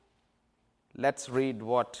Let's read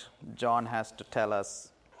what John has to tell us,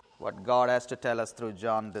 what God has to tell us through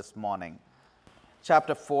John this morning.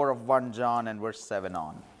 Chapter 4 of 1 John and verse 7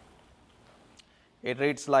 on. It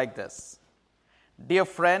reads like this. Dear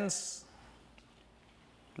friends,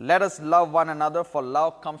 let us love one another, for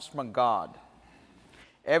love comes from God.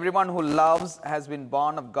 Everyone who loves has been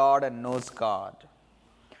born of God and knows God.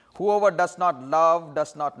 Whoever does not love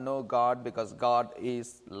does not know God, because God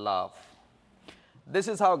is love. This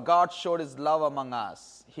is how God showed His love among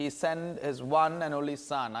us. He sent His one and only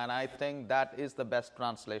Son, and I think that is the best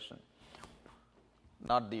translation.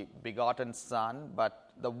 Not the begotten Son,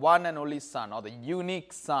 but the one and only Son, or the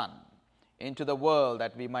unique Son, into the world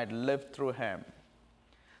that we might live through Him.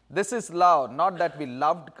 This is love, not that we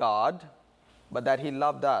loved God, but that He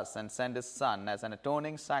loved us and sent His Son as an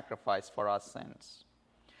atoning sacrifice for our sins.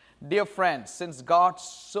 Dear friends, since God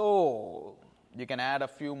so, you can add a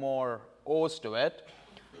few more O's to it,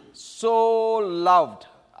 so loved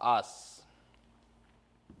us.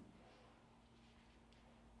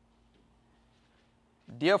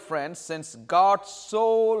 Dear friends, since God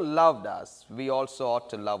so loved us, we also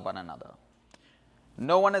ought to love one another.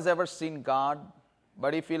 No one has ever seen God,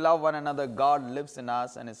 but if we love one another, God lives in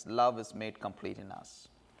us and His love is made complete in us.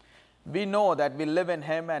 We know that we live in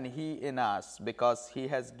Him and He in us because He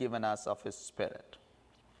has given us of His Spirit.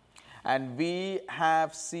 And we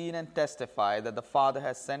have seen and testified that the Father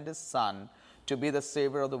has sent His Son to be the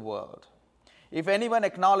Savior of the world. If anyone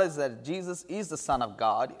acknowledges that Jesus is the Son of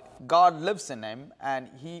God, God lives in Him and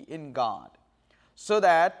He in God. So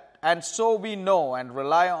we know and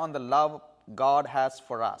rely on the love God has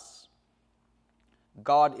for us.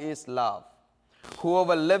 God is love.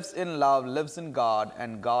 Whoever lives in love lives in God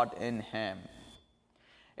and God in him.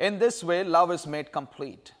 In this way, love is made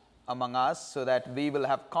complete among us so that we will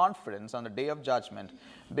have confidence on the day of judgment,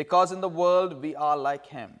 because in the world we are like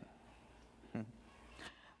Him.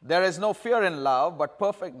 There is no fear in love, but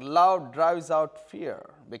perfect love drives out fear,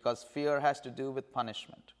 because fear has to do with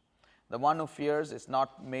punishment. The one who fears is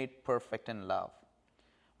not made perfect in love.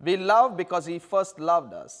 We love because He first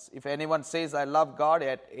loved us. If anyone says, I love God,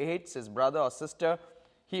 yet hates his brother or sister,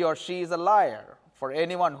 he or she is a liar. For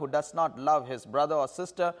anyone who does not love his brother or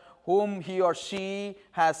sister, whom he or she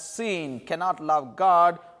has seen, cannot love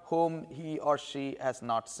God, whom he or she has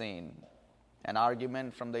not seen. An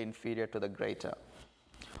argument from the inferior to the greater.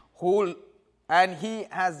 And He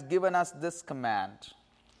has given us this command: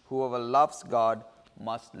 whoever loves God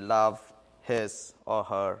must love his or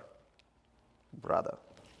her brother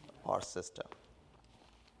or sister.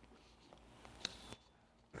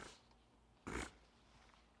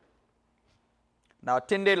 Now,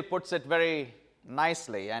 Tyndale puts it very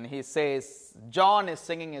nicely, and he says, John is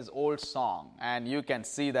singing his old song, and you can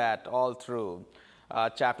see that all through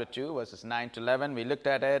chapter 2, verses 9 to 11. We looked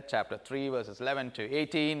at it. Chapter 3, verses 11 to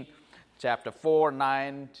 18. Chapter 4,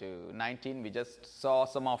 9 to 19. We just saw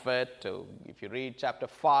some of it. If you read chapter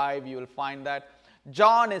 5, you will find that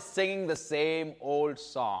John is singing the same old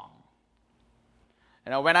song.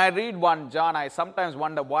 When I read 1 John, I sometimes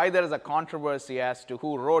wonder why there is a controversy as to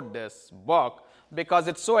who wrote this book, because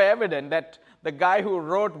it's so evident that the guy who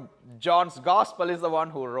wrote John's Gospel is the one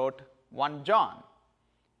who wrote 1 John,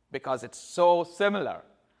 because it's so similar.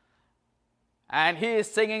 And he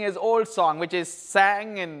is singing his old song, which is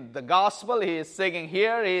sang in the Gospel. He is singing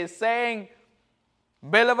here. He is saying,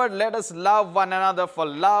 Beloved, let us love one another, for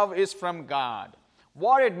love is from God.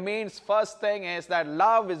 What it means, first thing, is that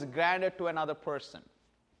love is granted to another person.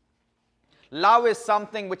 Love is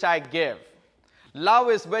something which I give. Love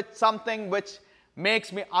is something which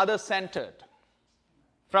makes me other-centered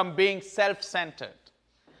from being self-centered.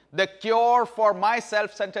 The cure for my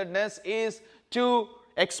self-centeredness is to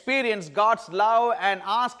experience God's love and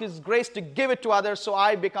ask His grace to give it to others, so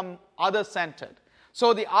I become other-centered.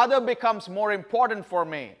 So the other becomes more important for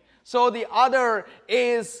me. So the other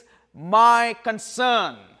is my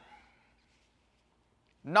concern.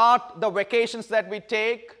 Not the vacations that we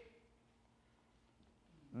take.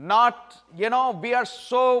 Not, we are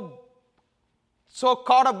so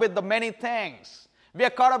caught up with the many things. We are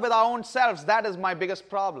caught up with our own selves. That is my biggest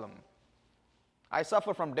problem. I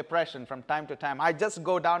suffer from depression from time to time. I just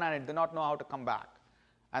go down and I do not know how to come back.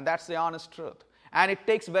 And that's the honest truth. And it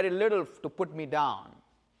takes very little to put me down.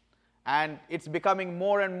 And it's becoming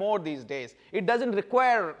more and more these days. It doesn't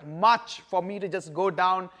require much for me to just go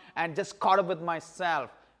down and just caught up with myself.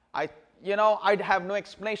 I'd have no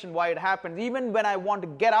explanation why it happens. Even when I want to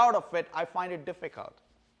get out of it, I find it difficult.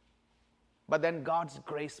 But then God's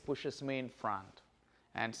grace pushes me in front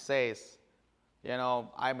and says,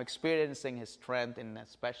 I'm experiencing His strength in a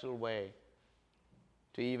special way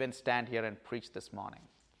to even stand here and preach this morning.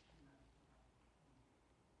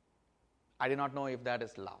 I do not know if that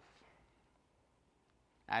is love.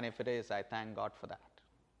 And if it is, I thank God for that.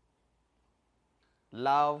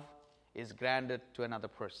 Love is granted to another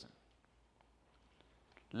person.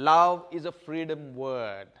 Love is a freedom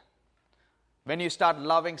word. When you start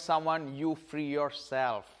loving someone, you free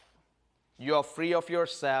yourself. You are free of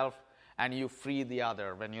yourself and you free the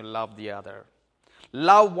other when you love the other.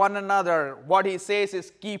 Love one another. What he says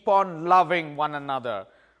is keep on loving one another.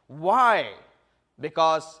 Why?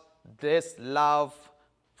 Because this love,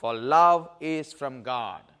 for love is from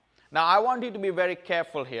God. Now I want you to be very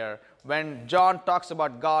careful here. When John talks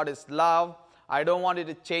about God is love, I don't want you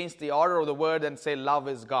to change the order of the word and say love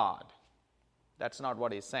is God. That's not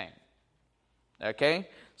what he's saying. Okay?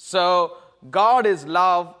 So God is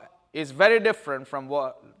love is very different from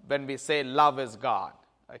when we say love is God.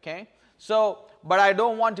 Okay? So, but I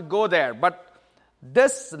don't want to go there. But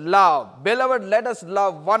this love, beloved, let us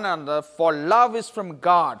love one another, for love is from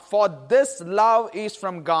God. For this love is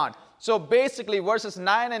from God. So basically, verses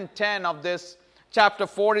 9 and 10 of this chapter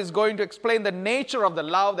 4 is going to explain the nature of the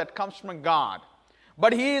love that comes from God.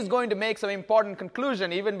 But he is going to make some important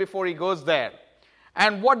conclusion even before he goes there.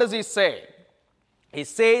 And what does he say? He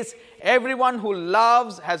says, everyone who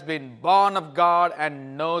loves has been born of God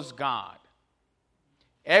and knows God.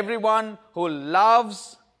 Everyone who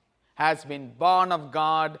loves has been born of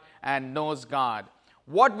God and knows God.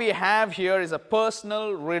 What we have here is a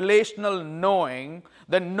personal, relational knowing,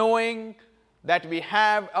 the knowing that we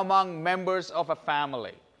have among members of a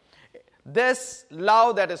family. This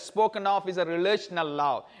love that is spoken of is a relational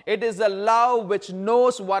love. It is a love which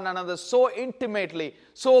knows one another so intimately,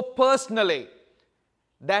 so personally,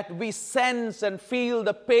 that we sense and feel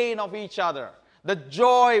the pain of each other. The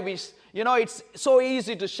joy, it's so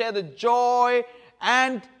easy to share the joy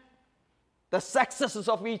and the successes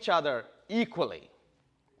of each other equally.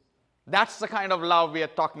 That's the kind of love we are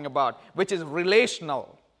talking about, which is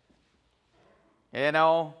relational.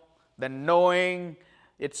 The knowing,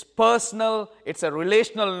 it's personal, it's a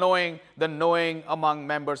relational knowing, the knowing among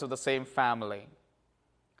members of the same family.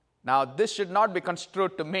 Now, this should not be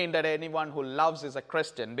construed to mean that anyone who loves is a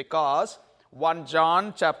Christian, because 1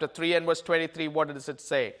 John chapter 3 and verse 23, what does it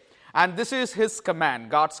say? And this is his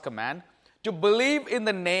command, God's command, to believe in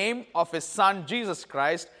the name of his Son, Jesus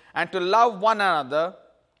Christ, and to love one another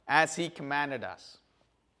as he commanded us.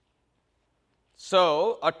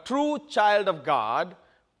 So, a true child of God,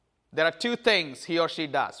 there are two things he or she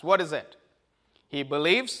does. What is it? He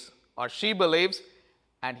believes or she believes,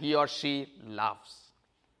 and he or she loves.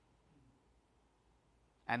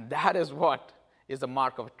 And that is what is the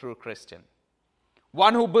mark of a true Christian.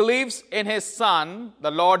 One who believes in his Son, the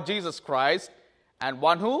Lord Jesus Christ, and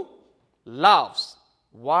one who loves.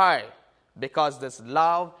 Why? Because this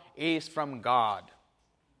love is from God.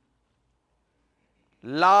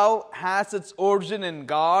 Love has its origin in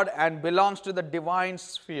God and belongs to the divine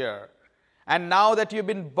sphere. And now that you've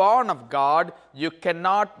been born of God, you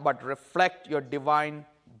cannot but reflect your divine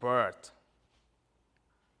birth.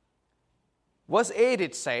 Verse 8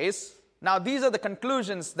 it says, now these are the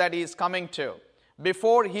conclusions that he is coming to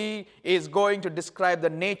before he is going to describe the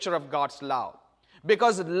nature of God's love.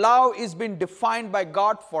 Because love is being defined by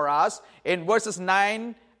God for us in verses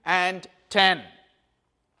 9 and 10.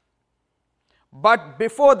 But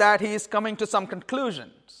before that, he is coming to some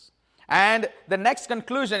conclusions. And the next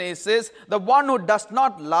conclusion is the one who does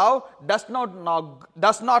not love does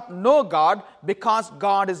not know God, because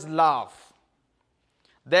God is love.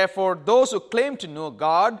 Therefore, those who claim to know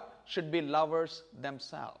God should be lovers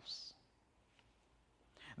themselves.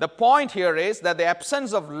 The point here is that the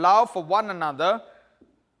absence of love for one another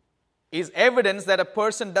is evidence that a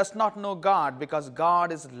person does not know God, because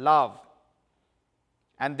God is love.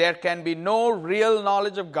 And there can be no real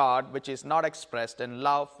knowledge of God which is not expressed in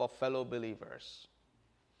love for fellow believers.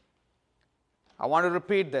 I want to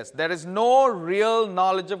repeat this. There is no real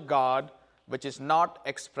knowledge of God which is not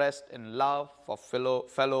expressed in love for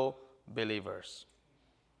fellow believers.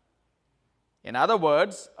 In other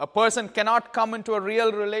words, a person cannot come into a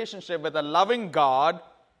real relationship with a loving God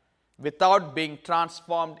without being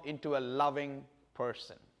transformed into a loving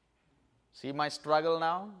person. See my struggle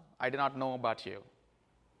now? I do not know about you.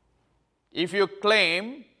 If you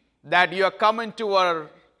claim that you are coming to a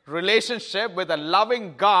relationship with a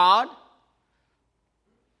loving God,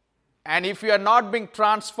 and if you are not being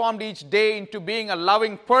transformed each day into being a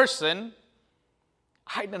loving person,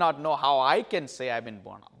 I do not know how I can say I've been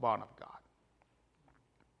born of God.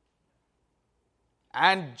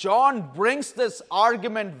 And John brings this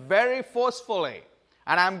argument very forcefully,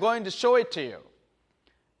 and I'm going to show it to you.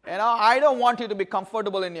 I don't want you to be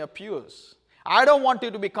comfortable in your pews. I don't want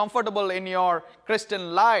you to be comfortable in your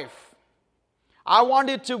Christian life. I want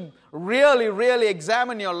you to really, really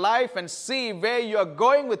examine your life and see where you are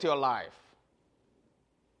going with your life.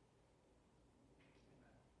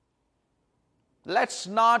 Let's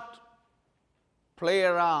not play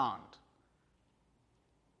around.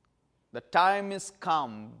 The time is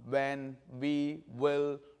come when we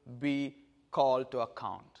will be called to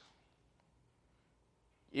account.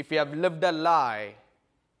 If you have lived a lie,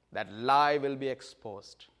 that lie will be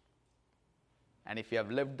exposed. And if you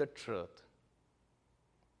have lived the truth,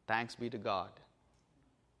 thanks be to God,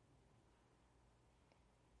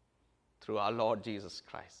 through our Lord Jesus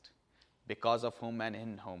Christ, because of whom and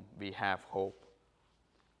in whom we have hope.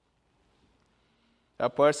 A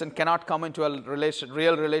person cannot come into a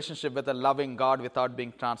real relationship with a loving God without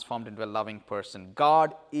being transformed into a loving person.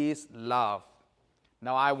 God is love.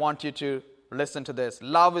 Now I want you to listen to this.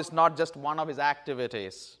 Love is not just one of his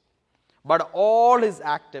activities, but all his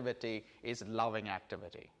activity is loving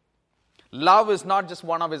activity. Love is not just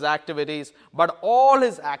one of his activities, but all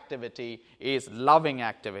his activity is loving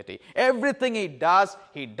activity. Everything he does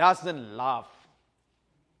in love.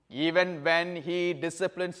 Even when he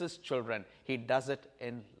disciplines his children, he does it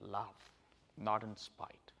in love, not in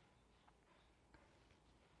spite.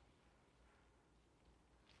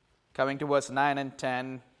 Coming to verse 9 and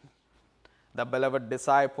 10, the beloved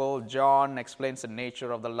disciple, John, explains the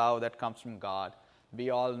nature of the love that comes from God. We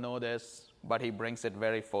all know this, but he brings it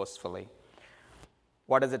very forcefully.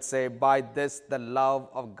 What does it say? By this the love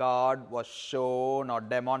of God was shown or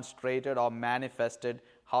demonstrated or manifested.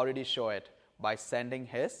 How did he show it? By sending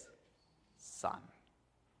his Son.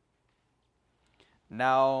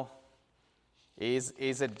 Now, is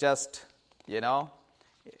it just,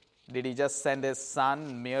 did he just send his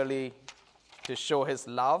Son merely to show his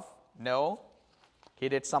love? No. He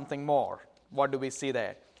did something more. What do we see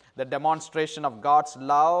there? The demonstration of God's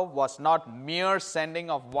love was not mere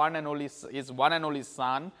sending of his one and only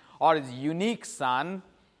Son or his unique Son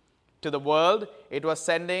to the world. It was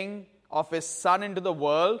sending of his Son into the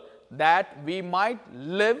world that we might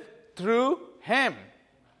live through him.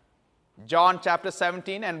 John chapter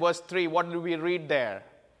 17 and verse 3, what do we read there?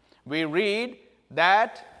 We read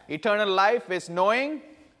that eternal life is knowing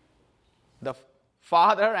the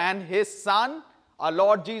Father and his Son, our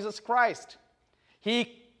Lord Jesus Christ.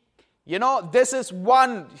 This is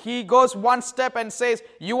one, he goes one step and says,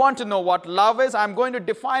 you want to know what love is? I'm going to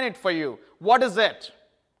define it for you. What is it?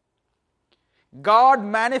 God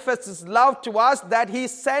manifests his love to us that he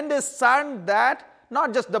sent his Son, that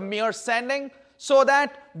not just the mere sending, so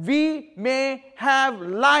that we may have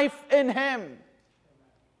life in him.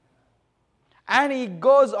 And he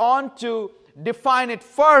goes on to define it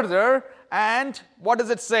further, and what does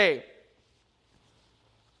it say?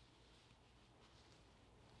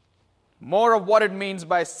 More of what it means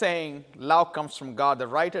by saying love comes from God. The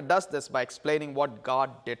writer does this by explaining what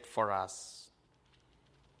God did for us.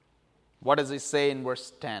 What does he say in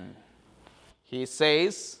verse 10? He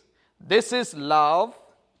says, this is love,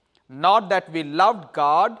 not that we loved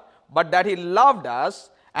God, but that he loved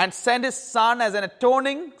us and sent his Son as an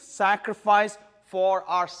atoning sacrifice for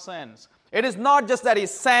our sins. It is not just that he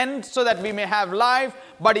sent so that we may have life,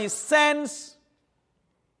 but he sends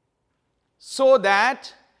so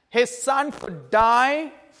that his Son could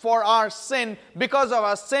die for our sin. Because of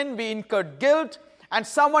our sin, we incurred guilt, and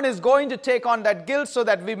someone is going to take on that guilt so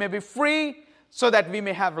that we may be free, so that we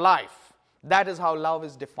may have life. That is how love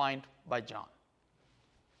is defined by John.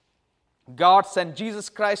 God sent Jesus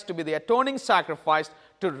Christ to be the atoning sacrifice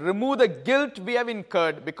to remove the guilt we have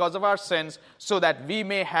incurred because of our sins, so that we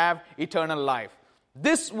may have eternal life.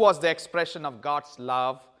 This was the expression of God's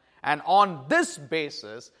love, and on this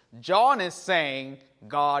basis, John is saying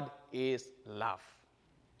God is love.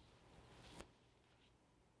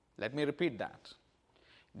 Let me repeat that.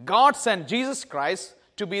 God sent Jesus Christ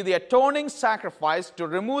to be the atoning sacrifice to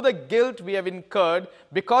remove the guilt we have incurred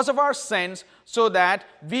because of our sins, so that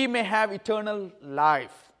we may have eternal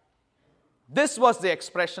life. This was the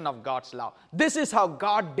expression of God's love. This is how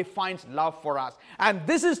God defines love for us. And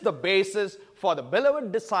this is the basis for the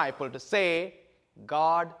beloved disciple to say,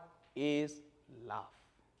 God is love.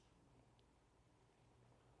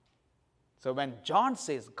 So when John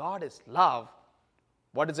says God is love,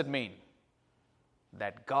 what does it mean?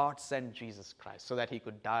 That God sent Jesus Christ so that he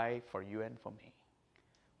could die for you and for me.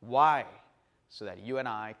 Why? So that you and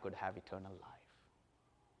I could have eternal life.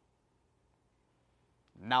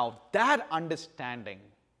 Now that understanding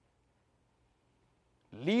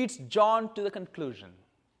leads John to the conclusion.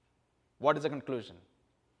 What is the conclusion?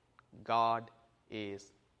 God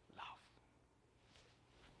is love.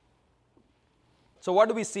 So what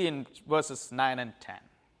do we see in verses 9 and 10?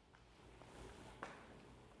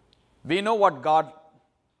 We know what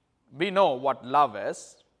love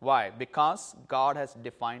is. Why? Because God has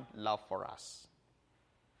defined love for us.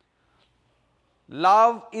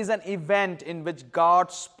 Love is an event in which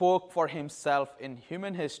God spoke for himself in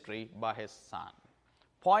human history by his Son.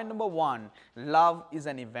 Point number one, love is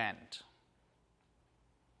an event.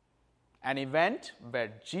 An event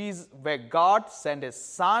where God sent his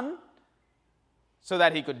Son so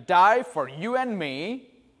that he could die for you and me.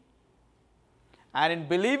 And in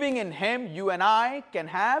believing in him, you and I can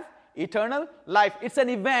have eternal life. It's an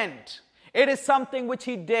event. It is something which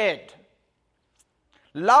he did.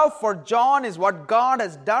 Love for John is what God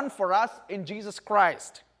has done for us in Jesus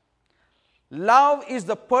Christ. Love is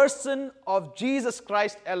the person of Jesus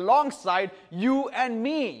Christ alongside you and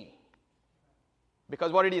me.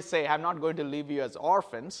 Because what did he say? I'm not going to leave you as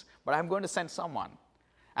orphans, but I'm going to send someone.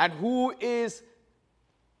 And who is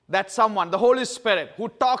that someone? The Holy Spirit, who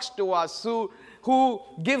talks to us, who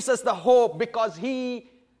gives us the hope, because the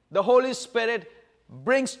Holy Spirit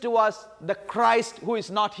brings to us the Christ who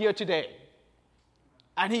is not here today.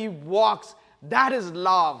 And he walks. That is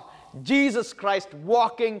love. Jesus Christ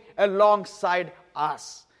walking alongside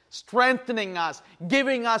us, strengthening us,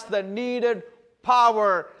 giving us the needed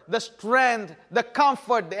power, the strength, the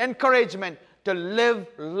comfort, the encouragement to live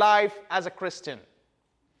life as a Christian.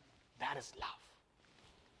 That is love.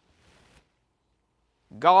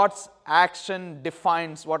 God's action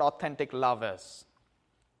defines what authentic love is.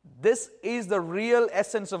 This is the real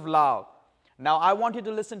essence of love. Now, I want you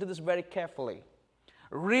to listen to this very carefully.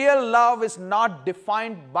 Real love is not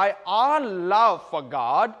defined by our love for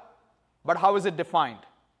God, but how is it defined?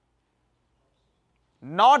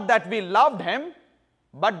 Not that we loved him,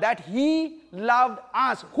 but that he loved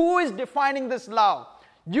us. Who is defining this love?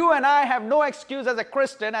 You and I have no excuse as a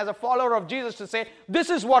Christian, as a follower of Jesus, to say, this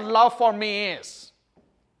is what love for me is.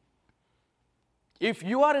 If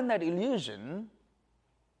you are in that illusion,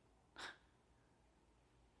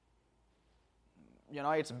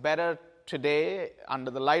 it's better today, under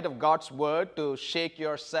the light of God's word, to shake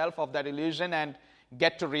yourself of that illusion and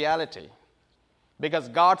get to reality. Because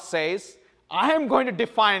God says, I am going to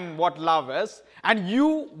define what love is, and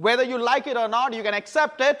you, whether you like it or not, you can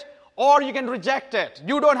accept it or you can reject it.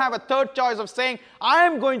 You don't have a third choice of saying, I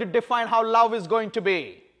am going to define how love is going to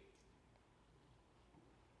be.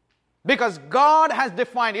 Because God has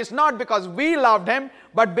defined, it's not because we loved him,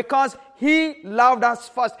 but because he loved us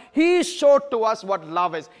first. He showed to us what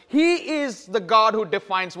love is. He is the God who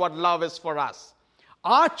defines what love is for us.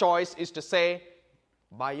 Our choice is to say,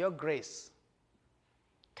 by your grace,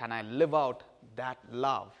 can I live out that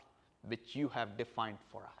love which you have defined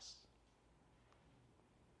for us?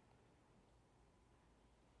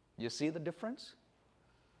 You see the difference?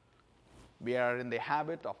 We are in the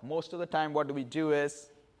habit of, most of the time, what we do is,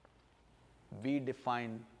 we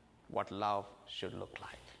define what love should look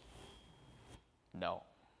like. No,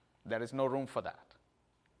 there is no room for that.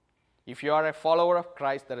 If you are a follower of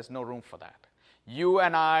Christ, there is no room for that. You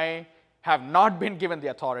and I have not been given the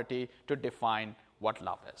authority to define what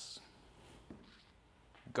love is.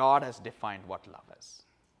 God has defined what love is.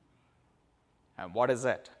 And what is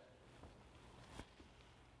it?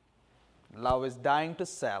 Love is dying to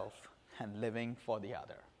self and living for the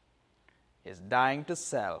other. Is dying to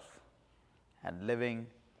self and living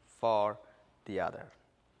for the other.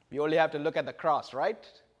 We only have to look at the cross, right?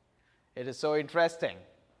 It is so interesting.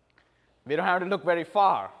 We don't have to look very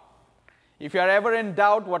far. If you are ever in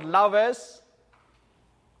doubt what love is,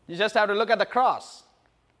 you just have to look at the cross.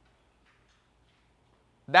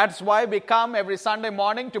 That's why we come every Sunday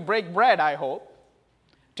morning to break bread, I hope,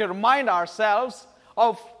 to remind ourselves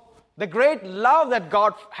of the great love that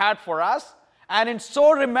God had for us, and in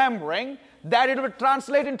so remembering, that it will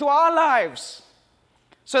translate into our lives,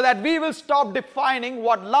 so that we will stop defining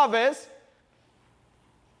what love is,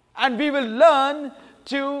 and we will learn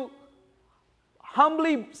to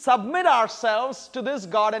humbly submit ourselves to this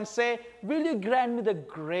God and say, will you grant me the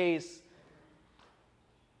grace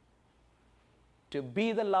to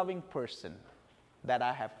be the loving person that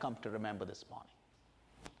I have come to remember this morning?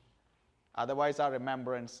 Otherwise, our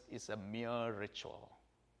remembrance is a mere ritual.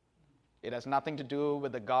 It has nothing to do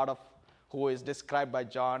with the God who is described by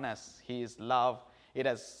John as he is love. It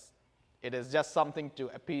is just something to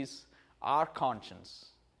appease our conscience.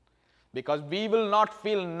 Because we will not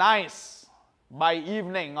feel nice by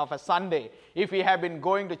evening of a Sunday if we have been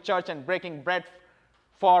going to church and breaking bread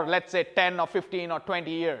for, let's say, 10 or 15 or 20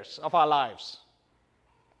 years of our lives.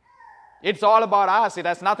 It's all about us. It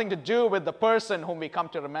has nothing to do with the person whom we come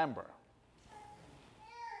to remember.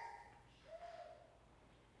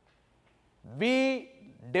 We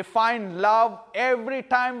define love every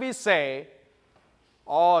time we say,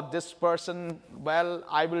 Oh, this person, well,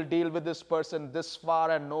 I will deal with this person this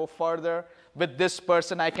far and no further. With this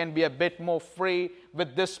person, I can be a bit more free.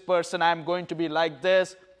 With this person, I'm going to be like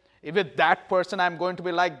this. With that person, I'm going to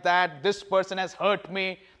be like that. This person has hurt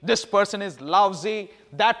me. This person is lousy.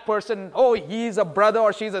 That person, oh, he's a brother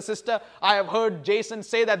or she's a sister. I have heard Jason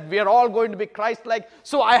say that we are all going to be Christ-like,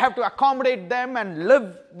 so I have to accommodate them and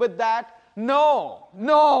live with that. No,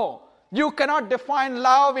 no. You cannot define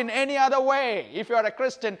love in any other way, if you are a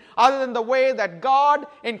Christian, other than the way that God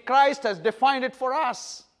in Christ has defined it for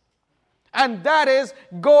us. And that is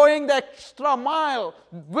going the extra mile,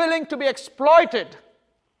 willing to be exploited.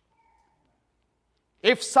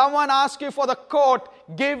 If someone asks you for the coat,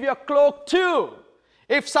 give your cloak too.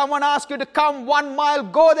 If someone asks you to come 1 mile,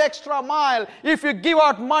 go the extra mile. If you give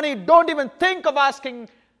out money, don't even think of asking,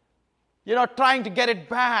 trying to get it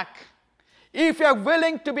back. If you're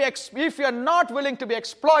not willing to be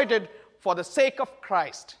exploited for the sake of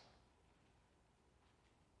Christ,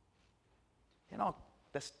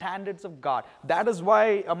 the standards of God. That is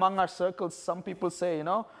why among our circles, some people say,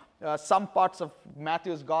 some parts of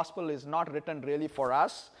Matthew's gospel is not written really for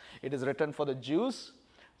us. It is written for the Jews.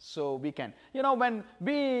 So we can, when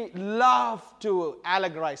we love to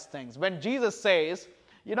allegorize things. When Jesus says,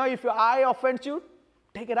 if your eye offends you,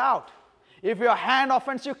 take it out. If your hand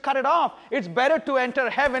offends you, cut it off. It's better to enter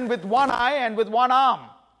heaven with one eye and with one arm.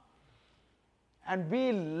 And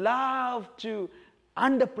we love to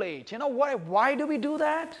underplay it. Why do we do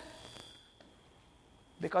that?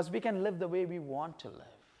 Because we can live the way we want to live.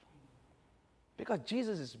 Because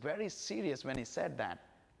Jesus is very serious when he said that.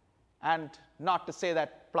 And not to say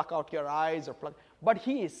that pluck out your eyes but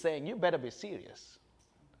he is saying you better be serious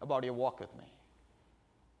about your walk with me.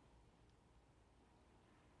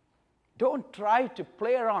 Don't try to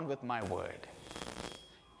play around with my word.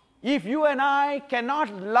 If you and I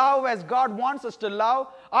cannot love as God wants us to love,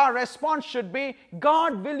 our response should be,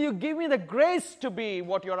 God, will you give me the grace to be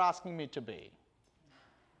what you're asking me to be?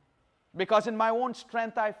 Because in my own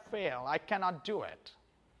strength I fail. I cannot do it.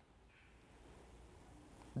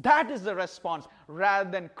 That is the response,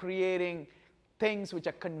 rather than creating things which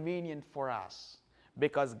are convenient for us.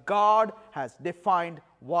 Because God has defined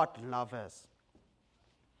what love is.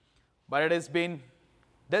 But it has been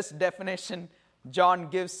this definition John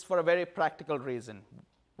gives for a very practical reason.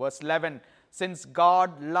 Verse 11, since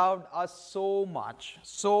God loved us so much,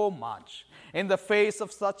 in the face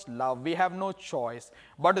of such love, we have no choice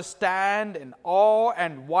but to stand in awe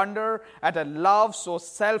and wonder at a love so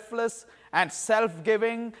selfless and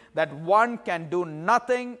self-giving that one can do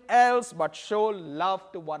nothing else but show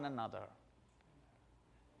love to one another.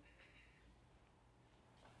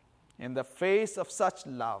 In the face of such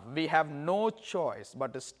love, we have no choice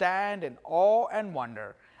but to stand in awe and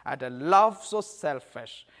wonder at a love so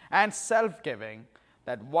selfish and self-giving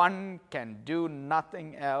that one can do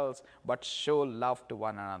nothing else but show love to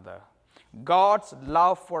one another. God's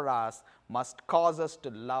love for us must cause us to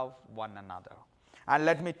love one another. And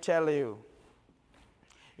let me tell you,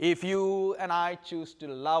 if you and I choose to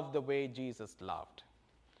love the way Jesus loved,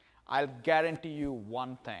 I'll guarantee you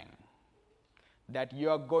one thing. That you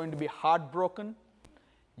are going to be heartbroken,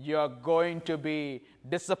 you are going to be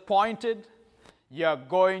disappointed, you are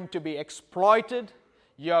going to be exploited,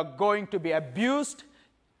 you are going to be abused.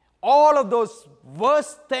 All of those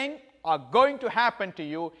worst things are going to happen to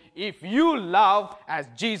you if you love as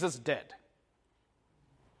Jesus did.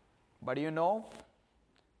 But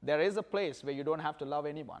there is a place where you don't have to love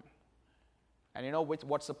anyone. And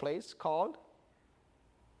what's the place called?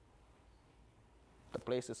 The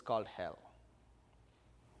place is called hell.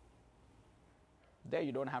 There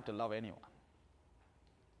you don't have to love anyone.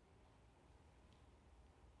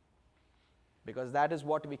 Because that is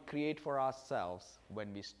what we create for ourselves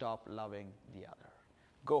when we stop loving the other.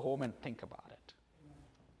 Go home and think about it.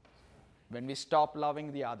 When we stop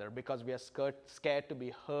loving the other because we are scared to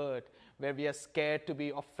be hurt, where we are scared to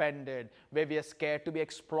be offended, where we are scared to be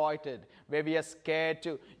exploited, where we are scared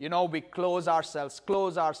to, we close ourselves,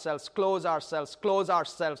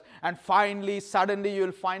 and finally, suddenly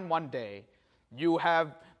you'll find one day, you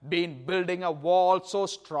have been building a wall so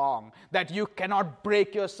strong that you cannot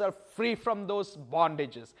break yourself free from those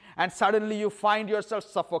bondages. And suddenly you find yourself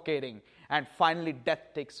suffocating. And finally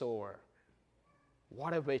death takes over.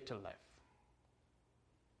 What a way to live.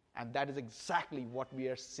 And that is exactly what we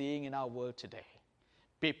are seeing in our world today.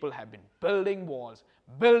 People have been building walls,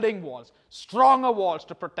 stronger walls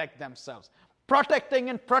to protect themselves. Protecting.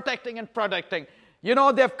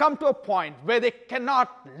 They've come to a point where they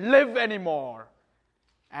cannot live anymore.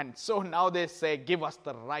 And so now they say, give us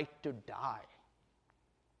the right to die.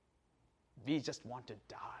 We just want to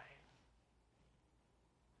die.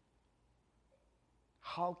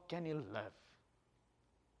 How can you live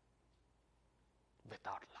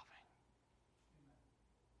without loving?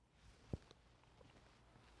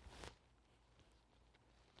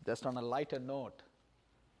 Just on a lighter note,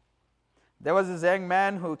 there was this young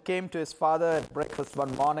man who came to his father at breakfast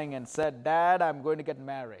one morning and said, "Dad, I'm going to get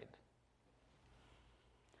married."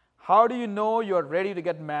 "How do you know you're ready to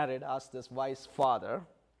get married?" asked this wise father.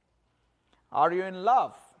 "Are you in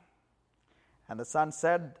love?" And the son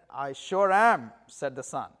said, "I sure am," said the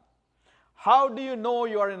son. "How do you know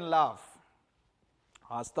you are in love?"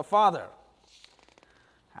 asked the father.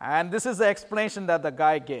 And this is the explanation that the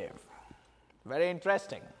guy gave. Very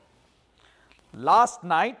interesting. "Last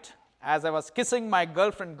night, as I was kissing my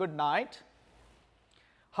girlfriend goodnight,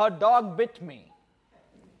 her dog bit me.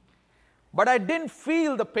 But I didn't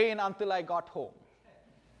feel the pain until I got home."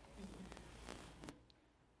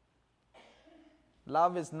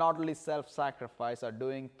 Love is not only self-sacrifice or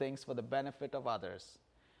doing things for the benefit of others,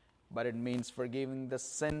 but it means forgiving the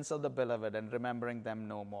sins of the beloved and remembering them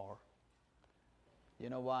no more. You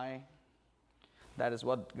know why? That is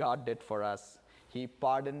what God did for us. He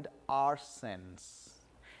pardoned our sins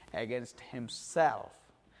against himself.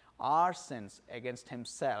 Our sins against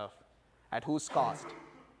himself. At whose cost?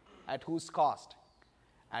 At whose cost?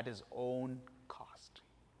 At his own cost.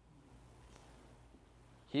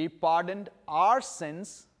 He pardoned our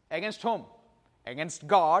sins against whom? Against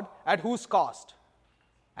God. At whose cost?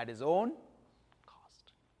 At his own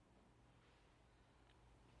cost.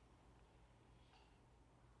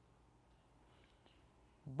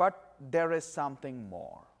 But there is something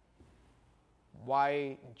more.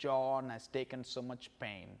 Why John has taken so much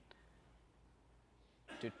pain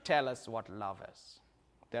to tell us what love is.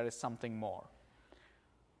 There is something more.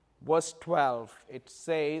 Verse 12, it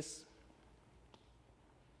says,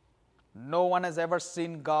 "No one has ever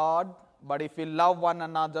seen God, but if we love one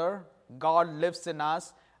another, God lives in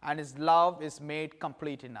us, and his love is made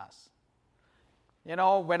complete in us." You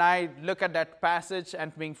know, when I look at that passage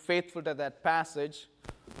and being faithful to that passage,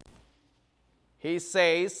 he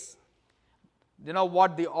says, you know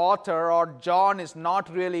what, the author or John is not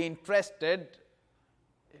really interested.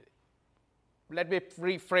 Let me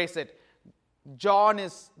rephrase it.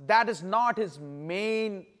 That is not his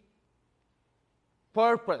main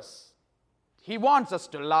purpose. He wants us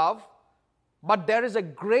to love, but there is a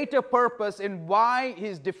greater purpose in why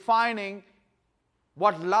he's defining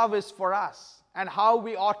what love is for us and how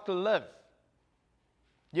we ought to live.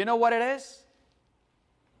 You know what it is?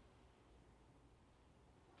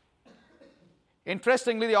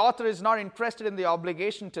 Interestingly, the author is not interested in the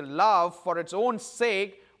obligation to love for its own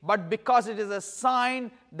sake, but because it is a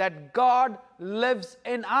sign that God lives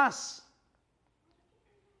in us.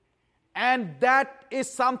 And that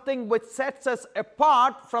is something which sets us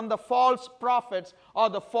apart from the false prophets or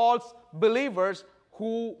the false believers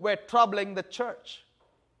who were troubling the church.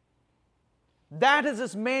 That is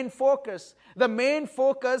his main focus. The main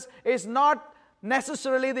focus is not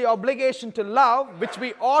necessarily the obligation to love, which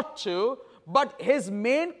we ought to, but his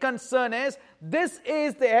main concern is, this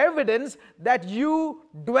is the evidence that you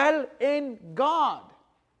dwell in God,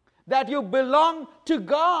 that you belong to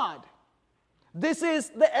God. This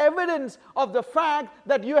is the evidence of the fact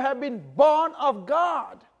that you have been born of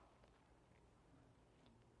God.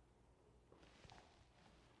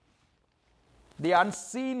 The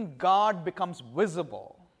unseen God becomes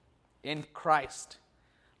visible in Christ.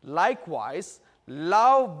 Likewise,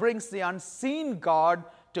 love brings the unseen God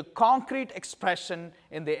to concrete expression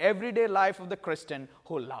in the everyday life of the Christian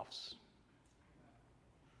who loves.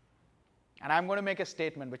 And I'm going to make a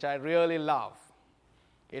statement which I really love.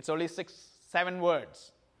 It's only 7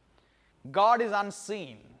 words. God is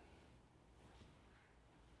unseen.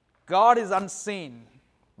 God is unseen,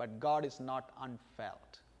 but God is not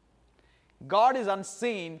unfelt. God is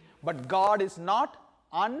unseen, but God is not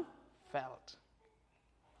unfelt.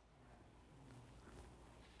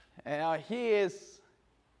 He is,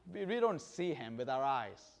 we don't see him with our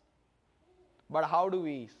eyes. But how do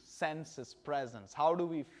we sense his presence? How do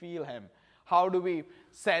we feel him? How do we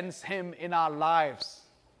sense him in our lives?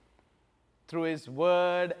 Through his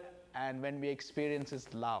word and when we experience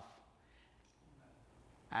his love.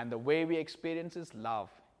 And the way we experience his love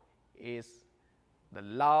is the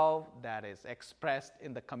love that is expressed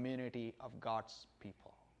in the community of God's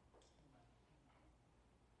people.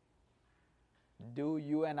 Do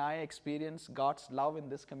you and I experience God's love in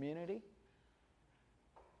this community?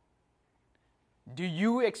 Do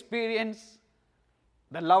you experience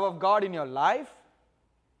the love of God in your life?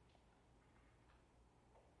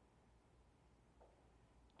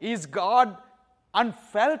 Is God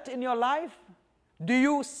unfelt in your life? Do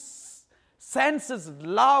you sense his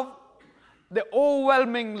love The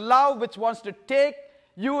overwhelming love which wants to take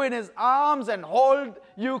you in his arms and hold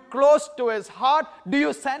you close to his heart. Do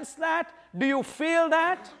you sense that? Do you feel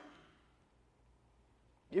that?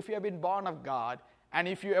 If you have been born of God and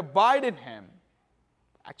if you abide in him,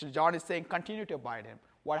 actually John is saying continue to abide in him.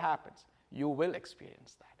 What happens? You will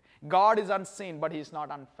experience that. God is unseen, but he is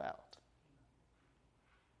not unfelt.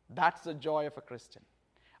 That's the joy of a Christian.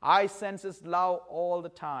 I sense his love all the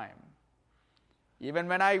time. Even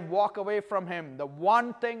when I walk away from him, the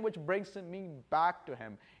one thing which brings me back to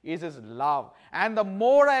him is his love. And the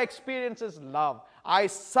more I experience his love, I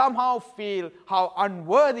somehow feel how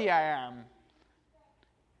unworthy I am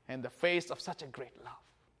in the face of such a great love.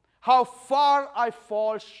 How far I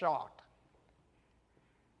fall short.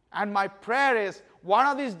 And my prayer is, one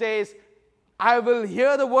of these days, I will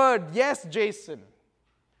hear the word, yes, Jason,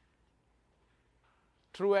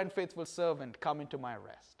 true and faithful servant, come into my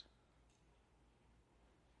rest.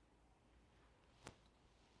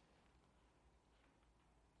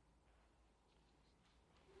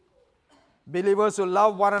 Believers who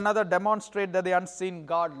love one another demonstrate that the unseen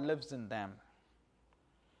God lives in them.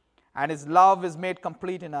 And his love is made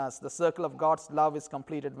complete in us. The circle of God's love is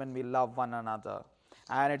completed when we love one another.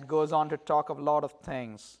 And it goes on to talk of a lot of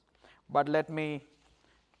things. But let me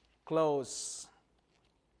close.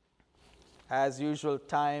 As usual,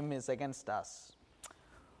 time is against us.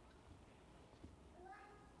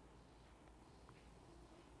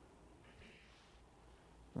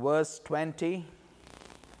 Verse 20.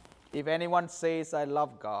 If anyone says, I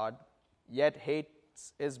love God, yet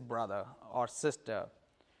hates his brother or sister.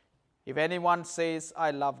 If anyone says,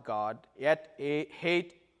 I love God, yet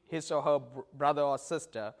hate his or her brother or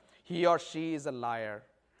sister, he or she is a liar.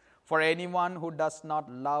 For anyone who does not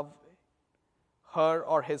love her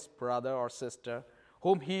or his brother or sister,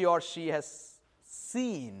 whom he or she has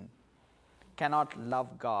seen, cannot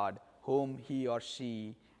love God, whom he or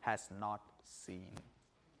she has not seen.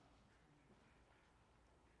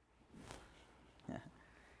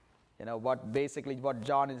 What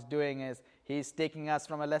John is doing is he's taking us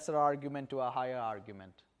from a lesser argument to a higher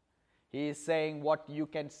argument. He is saying what you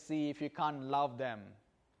can see if you can't love them,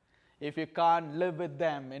 if you can't live with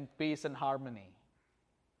them in peace and harmony.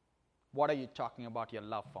 What are you talking about your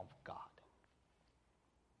love for God?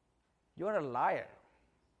 You're a liar.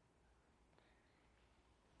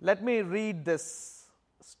 Let me read this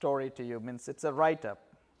story to you. It's a write-up.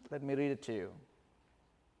 Let me read it to you.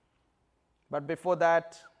 But before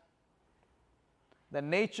that, the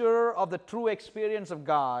nature of the true experience of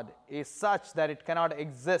God is such that it cannot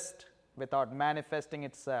exist without manifesting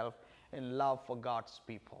itself in love for God's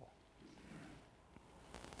people.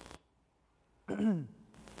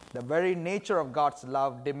 The very nature of God's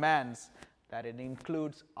love demands that it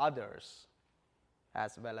includes others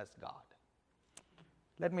as well as God.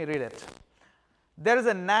 Let me read it. There is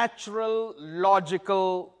a natural,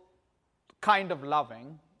 logical kind of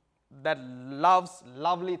loving that loves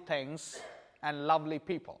lovely things and lovely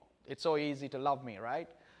people. It's so easy to love me, right?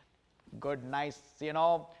 Good, nice,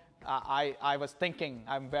 I was thinking,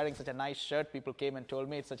 I'm wearing such a nice shirt. People came and told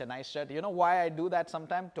me it's such a nice shirt. You know why I do that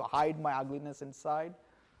sometimes? To hide my ugliness inside.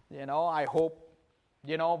 I hope,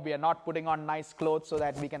 we are not putting on nice clothes so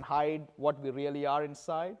that we can hide what we really are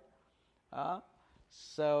inside.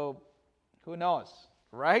 So, who knows,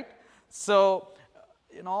 right? So,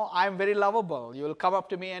 I'm very lovable. You will come up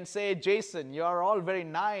to me and say, Jason, you are all very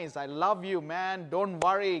nice. I love you, man. Don't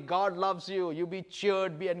worry. God loves you. You be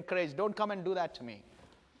cheered, be encouraged. Don't come and do that to me.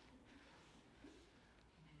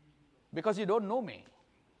 Because you don't know me.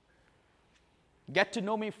 Get to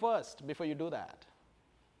know me first before you do that.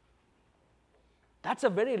 That's a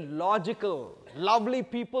very logical, lovely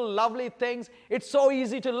people, lovely things. It's so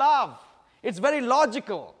easy to love. It's very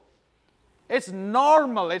logical. It's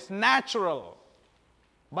normal. It's natural.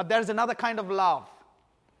 But there's another kind of love.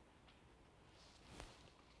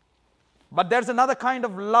 But there's another kind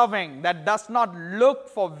of loving that does not look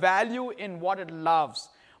for value in what it loves,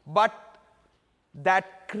 but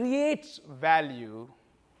that creates value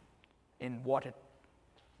in what it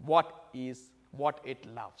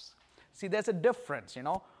loves. See, there's a difference,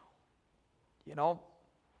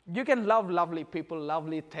 You can love lovely people,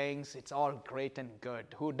 lovely things. It's all great and good.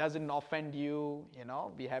 Who doesn't offend you?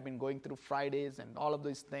 We have been going through Fridays and all of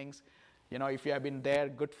these things. If you have been there,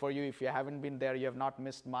 good for you. If you haven't been there, you have not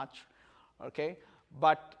missed much. Okay?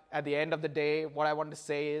 But at the end of the day, what I want to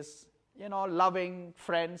say is, loving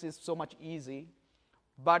friends is so much easy.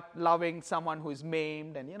 But loving someone who is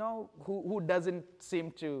maimed and, who doesn't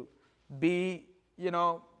seem to be,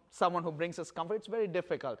 someone who brings us comfort, it's very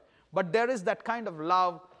difficult. But there is that kind of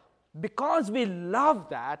love. Because we love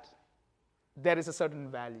that, there is a certain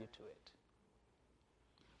value to it.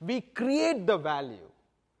 We create the value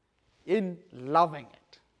in loving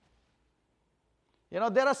it.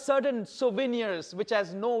 There are certain souvenirs which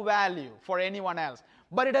has no value for anyone else,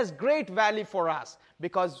 but it has great value for us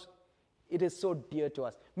because it is so dear to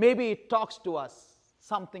us. Maybe it talks to us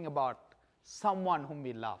something about someone whom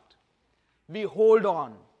we loved. We hold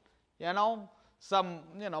on.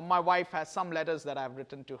 My wife has some letters that I've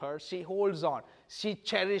written to her. She holds on. She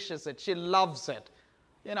cherishes it. She loves it.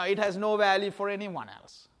 It has no value for anyone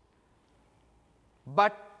else.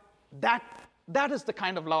 But that is the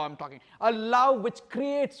kind of love I'm talking. A love which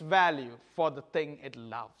creates value for the thing it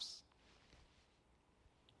loves.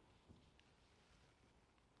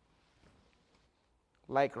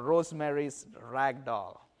 Like Rosemary's Rag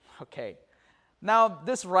Doll. Okay. Now,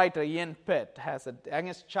 this writer, Ian Pitt, has a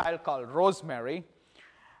youngest child called Rosemary.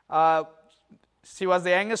 She was the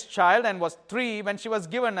youngest child and was 3 when she was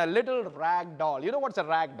given a little rag doll. You know what's a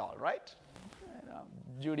rag doll, right?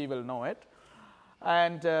 Judy will know it.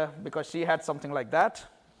 And because she had something like that,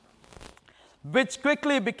 which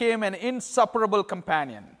quickly became an inseparable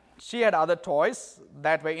companion. She had other toys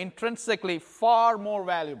that were intrinsically far more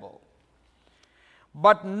valuable,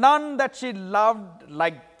 but none that she loved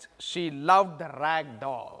like she loved the rag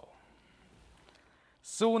doll.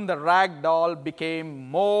 Soon the rag doll became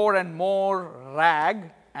more and more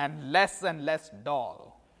rag and less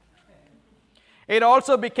doll. It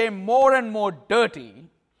also became more and more dirty,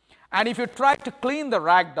 and if you tried to clean the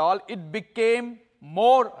rag doll, it became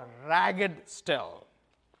more ragged still.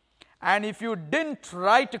 And if you didn't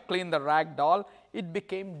try to clean the rag doll, it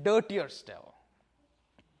became dirtier still.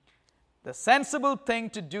 The sensible thing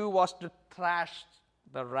to do was to trash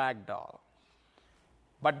the rag doll.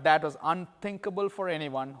 But that was unthinkable for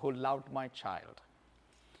anyone who loved my child.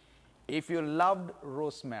 If you loved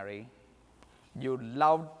Rosemary, you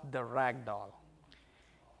loved the rag doll.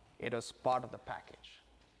 It was part of the package.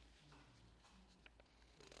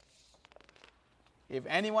 If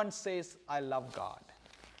anyone says, I love God,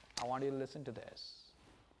 I want you to listen to this.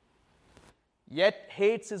 Yet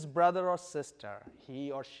hates his brother or sister, he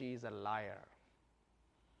or she is a liar.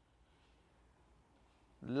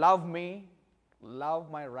 Love me, love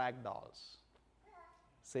my rag dolls,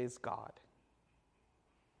 says God.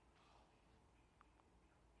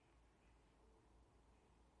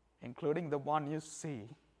 Including the one you see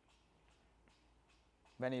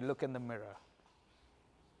when you look in the mirror.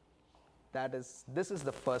 This is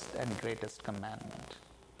the first and greatest commandment.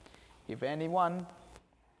 If anyone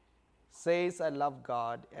says, I love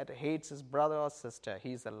God, yet hates his brother or sister,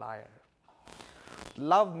 he's a liar.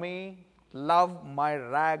 Love me, love my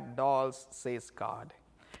rag dolls, says God,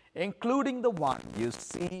 including the one you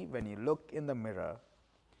see when you look in the mirror.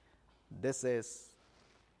 This is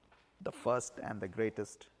the first and the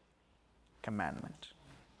greatest commandment.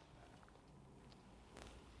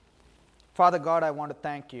 Father God, I want to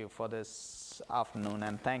thank you for this afternoon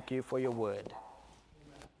and thank you for your word.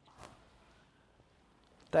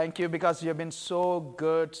 Thank you because you have been so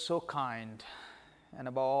good, so kind, and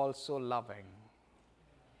above all, so loving,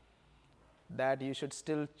 that you should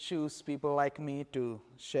still choose people like me to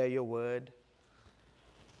share your word,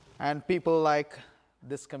 and people like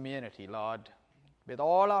this community, Lord, with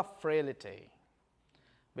all our frailty,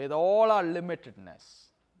 with all our limitedness,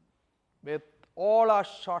 with all our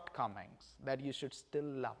shortcomings, that you should still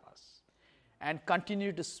love us and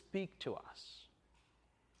continue to speak to us.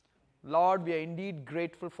 Lord, we are indeed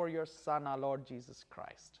grateful for your Son, our Lord Jesus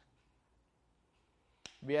Christ.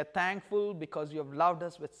 We are thankful because you have loved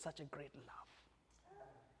us with such a great love.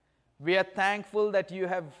 We are thankful that you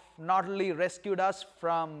have not only rescued us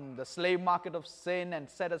from the slave market of sin and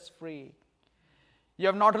set us free, you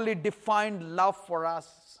have not only defined love for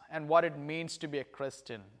us and what it means to be a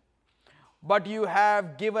Christian, but you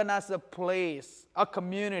have given us a place, a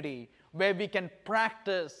community where we can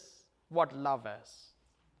practice what love is.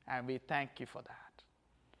 And we thank you for that.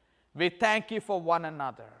 We thank you for one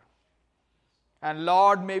another. And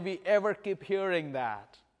Lord, may we ever keep hearing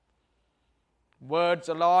that. Words,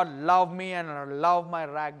 oh Lord, love me and love my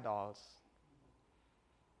rag dolls.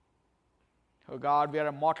 Oh God, we are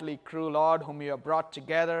a motley crew, Lord, whom you have brought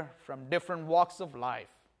together from different walks of life,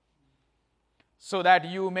 so that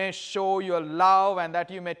you may show your love and that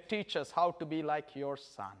you may teach us how to be like your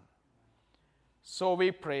Son. So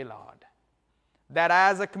we pray, Lord, that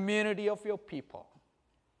as a community of your people,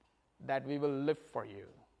 that we will live for you,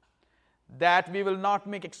 that we will not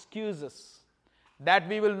make excuses, that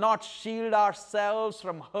we will not shield ourselves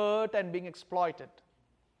from hurt and being exploited,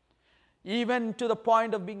 even to the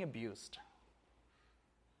point of being abused,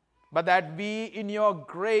 but that we, in your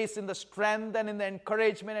grace, in the strength and in the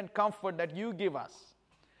encouragement and comfort that you give us,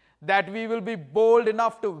 that we will be bold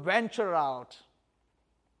enough to venture out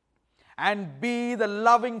and be the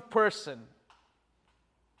loving person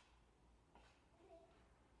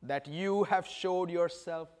that you have showed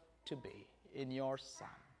yourself to be in your Son,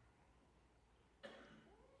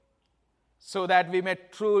 so that we may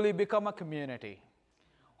truly become a community,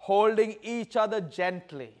 holding each other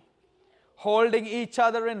gently, holding each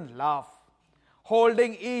other in love,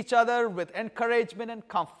 holding each other with encouragement and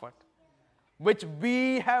comfort, which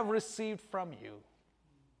we have received from you,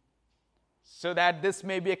 so that this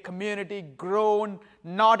may be a community grown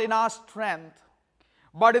not in our strength,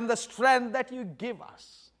 but in the strength that you give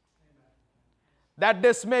us. That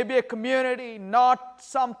this may be a community, not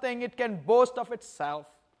something it can boast of itself,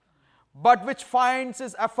 but which finds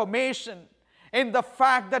its affirmation in the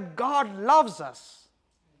fact that God loves us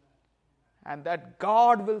and that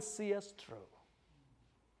God will see us through.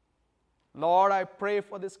 Lord, I pray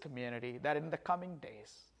for this community that in the coming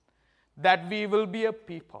days, that we will be a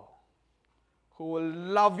people who will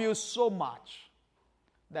love you so much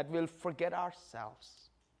that we'll forget ourselves,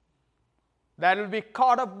 that will be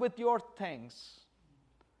caught up with your things,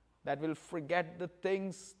 that will forget the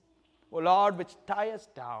things, O Lord, which tie us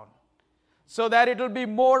down, so that it will be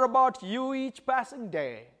more about you each passing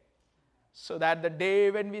day, so that the day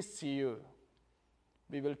when we see you,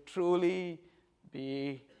 we will truly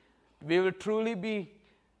be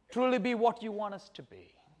what you want us to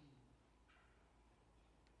be.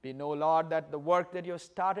 We know, Lord, that the work that you have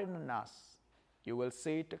started in us, you will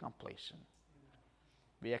see it to completion.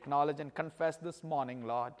 We acknowledge and confess this morning,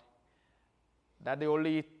 Lord, that the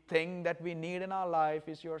only thing that we need in our life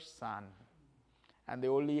is your Son. And the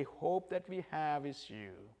only hope that we have is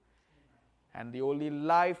you. And the only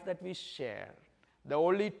life that we share, the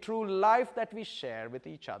only true life that we share with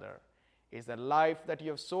each other is the life that you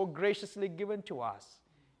have so graciously given to us,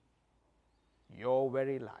 your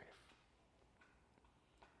very life.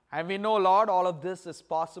 And we know, Lord, all of this is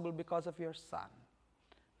possible because of your Son,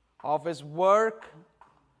 of his work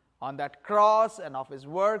on that cross and of his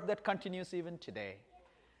work that continues even today,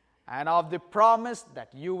 and of the promise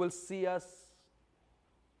that you will see us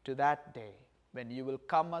to that day when you will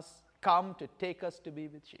come to take us to be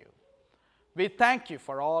with you. We thank you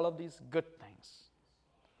for all of these good things.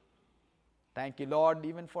 Thank you, Lord,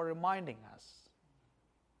 even for reminding us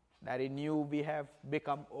that in you we have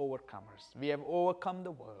become overcomers. We have overcome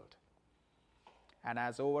the world. And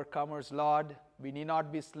as overcomers, Lord, we need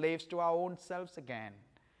not be slaves to our own selves again,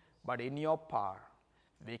 but in your power,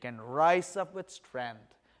 we can rise up with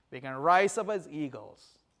strength. We can rise up as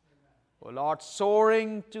eagles. Oh Lord,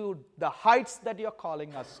 soaring to the heights that you're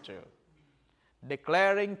calling us to,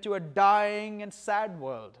 declaring to a dying and sad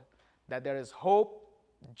world that there is hope,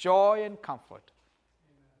 joy, and comfort,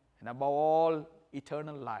 and above all,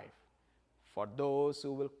 eternal life for those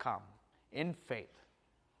who will come in faith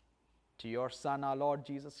to your Son, our Lord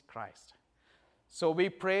Jesus Christ. So we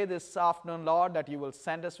pray this afternoon, Lord, that you will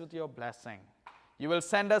send us with your blessing. You will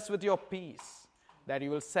send us with your peace, that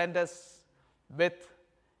you will send us with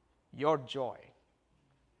your joy,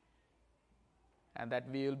 and that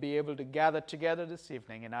we will be able to gather together this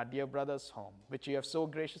evening in our dear brother's home, which you have so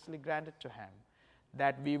graciously granted to him,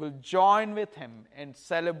 that we will join with him in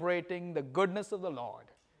celebrating the goodness of the Lord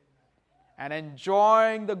and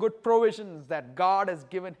enjoying the good provisions that God has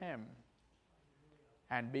given him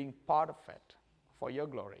and being part of it for your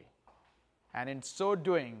glory. And in so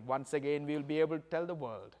doing, once again, we will be able to tell the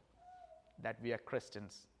world that we are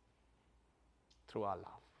Christians through our love.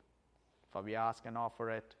 For we ask and offer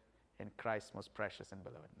it in Christ's most precious and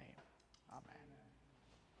beloved name. Amen.